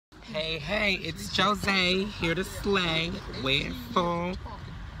Hey, hey, it's Jose here to slay. Wherefore?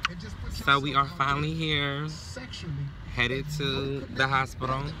 So we are finally here, headed to the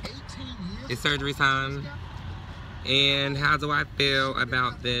hospital. It's surgery time. And how do I feel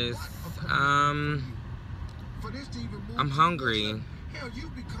about this? I'm hungry,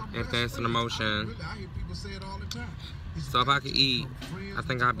 if that's an emotion. So if I could eat, I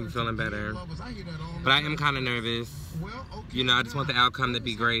think I'd be feeling better. But I am kind of nervous. You know, I just want the outcome to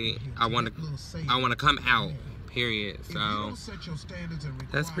be great. I want to come out, period. So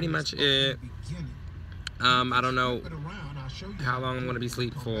that's pretty much it. I don't know how long I'm going to be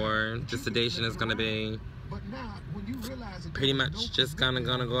asleep for. The sedation is going to be pretty much just gonna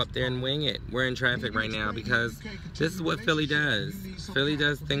go up there and wing it. We're in traffic right now because this is what Philly does. Philly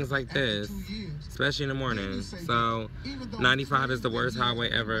does things like this, especially in the morning. So 95 is the worst highway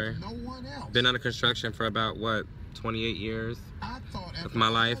ever. Been under construction for about, what, 28 years of my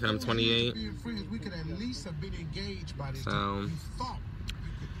life, and I'm 28. So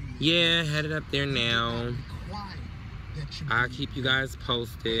yeah, headed up there now. I'll keep you guys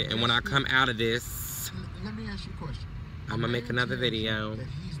posted, and when I come out of this, I'm gonna make another video.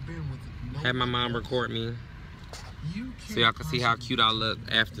 Have my mom record me so y'all can see how cute I look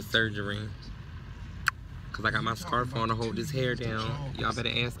after surgery. Cause I got my scarf on to hold this hair down. Y'all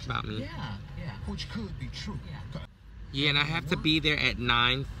better ask about me. Yeah, and I have to be there at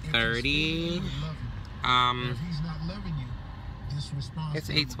 9:30. It's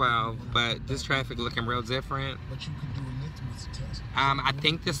 8:12, but this traffic looking real different. I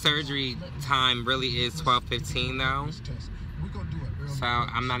think the surgery time really is 12:15 though. So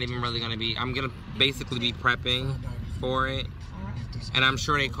I'm not even really gonna be, I'm gonna basically be prepping for it. And I'm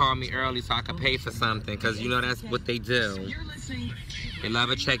sure they call me early so I can pay for something, because you know that's what they do. They love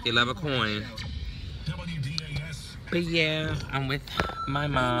a check, they love a coin. But yeah, I'm with my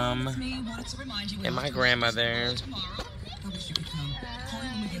mom and my grandmother.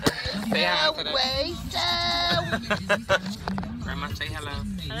 Say hi to them. Grandma, say hello.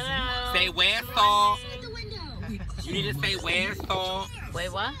 Hello. Say wherefore. You need to say wherefore.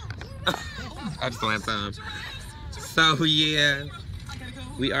 Wait, what? I just don't have time. So yeah,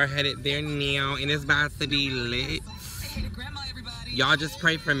 we are headed there now, and it's about to be lit. Y'all just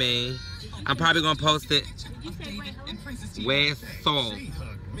pray for me. I'm probably gonna post it. Wherefore.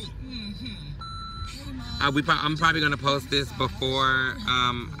 I'm probably gonna post this before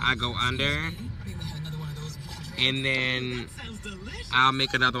I go under, and then I'll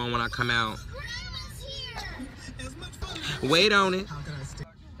make another one when I come out. Wait on it.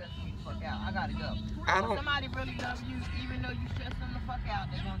 I gotta go. I don't. Somebody really loves you, even though you stress them the fuck out,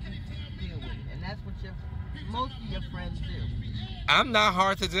 they're gonna just deal with it, and that's what most of your friends do. I'm not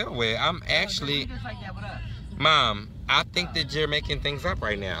hard to deal with. I'm actually. Just like that with us. Mom, I think that you're making things up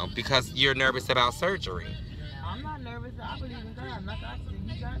right now because you're nervous about surgery. I'm not nervous. I believe in God. I'm not actually,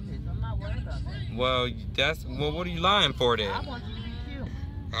 you got this. I'm not worried about that. Well, what are you lying for then? I want you to be cute.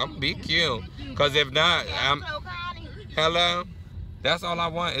 I'm gonna be cute. Because if not, I'm... Hello? That's all I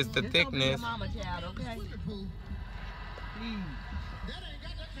want is the thickness. Mama, child, okay?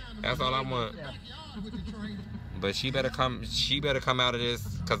 That's all I want. But she better come out of this,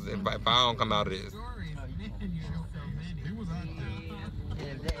 because if I don't come out of this.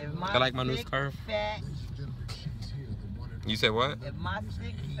 I like my new scarf. You said what? If my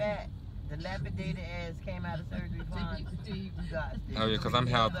sick, fat, dilapidated ass came out of surgery fine, you got this. Oh yeah, because I'm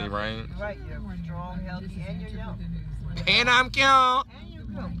healthy, right? Right, you're strong, healthy, and you're young. And I'm cute. And you're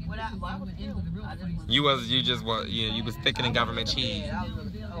cute. Why was you? You was thicker than government cheese. Yeah,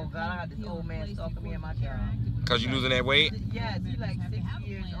 oh God, I got this old man stalking me in my car. Because you losing that weight? Yes, he's like 60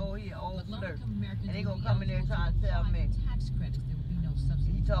 years old, he an old flirt. And they gonna come in there trying to tell me.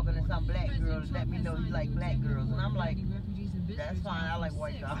 He talking to some black girl to let me know he like black girls. And I'm like, that's fine, I like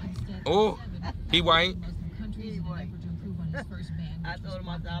white guys. Oh, he white? He white. I told him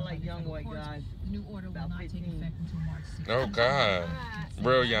I like young white guys. About 15. Oh God,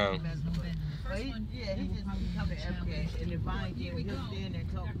 real young. But he just come to every day. And if I ain't there, he'll stand there and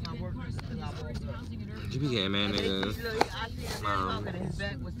talk to my workers until I walk up. You be getting mad niggas. I see him talking and his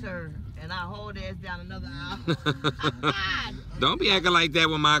back was turned. And I hold his ass down another hour. Don't be acting like that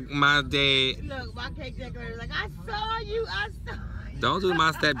with my dad. Look, my cake decorator is like, I saw you. Don't do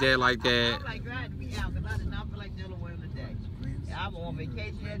my stepdad like that. I'm like glad to be out because I did not feel like dealing with him today. I'm on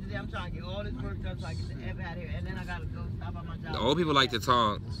vacation today. I'm trying to get all this work done so I get the F out of here. And then I got to go stop at my job. The old people like to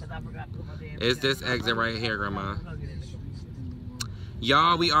talk. I forgot to put my damn It's this exit right here, Grandma.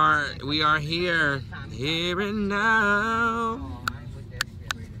 Y'all, we are here. Here and now.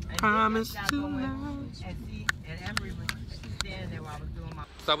 Promise to love. And Emery was standing there while I was doing my...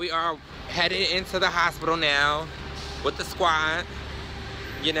 So we are headed into the hospital now with the squad.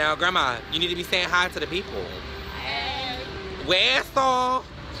 You know, Grandma, you need to be saying hi to the people. Hey. Where's all?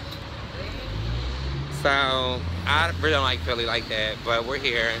 So I really don't like Philly like that, but we're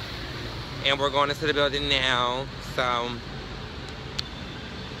here and we're going into the building now. So,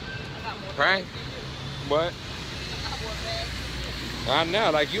 right? What? I know,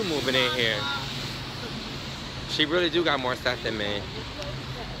 like you moving in here. She really do got more stuff than me.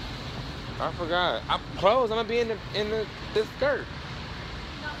 I forgot. Clothes. I'm gonna be in this skirt.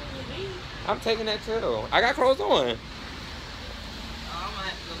 I'm taking that too. I got clothes on. I'm gonna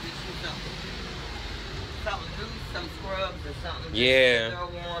have to go get you something loose, some scrubs or something. Yeah.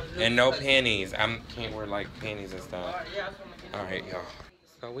 And no panties. I can't wear like panties and stuff. All right, y'all.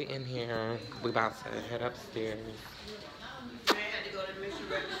 So we in here. We about to head upstairs.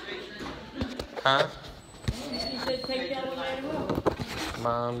 Huh?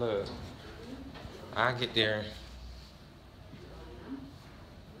 Mom, look. I'll get there.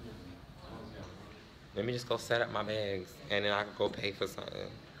 Let me just go set up my bags and then I can go pay for something.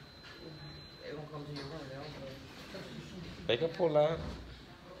 They gonna come to your room. They can pull up.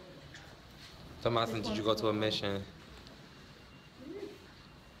 Thomas, did you go to a mission?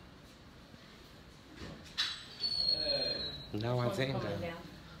 No, I didn't go.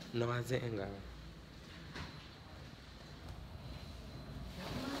 No, I didn't go.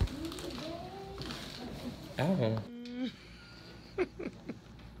 Oh.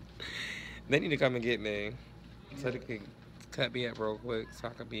 They need to come and get me so they can cut me up real quick so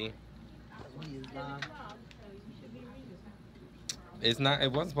I could be. It's not.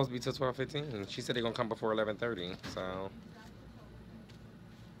 It wasn't supposed to be till 12:15. She said they're gonna come before 11:30. So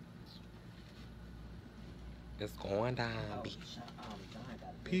it's going down.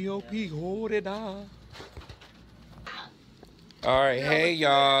 P.O.P. hold it down. All right, hey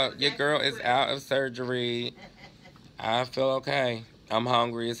y'all. Your girl is out of surgery. I feel okay. I'm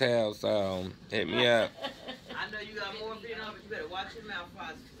hungry as hell, so hit me up. I know you got more being on, but you better watch your mouth while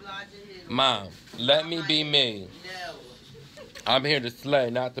I slide your head. Mom, let me be me. No. I'm here to slay,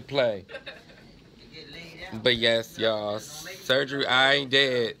 not to play. But yes, y'all, surgery, I ain't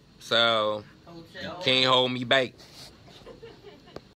dead, so you can't hold me back.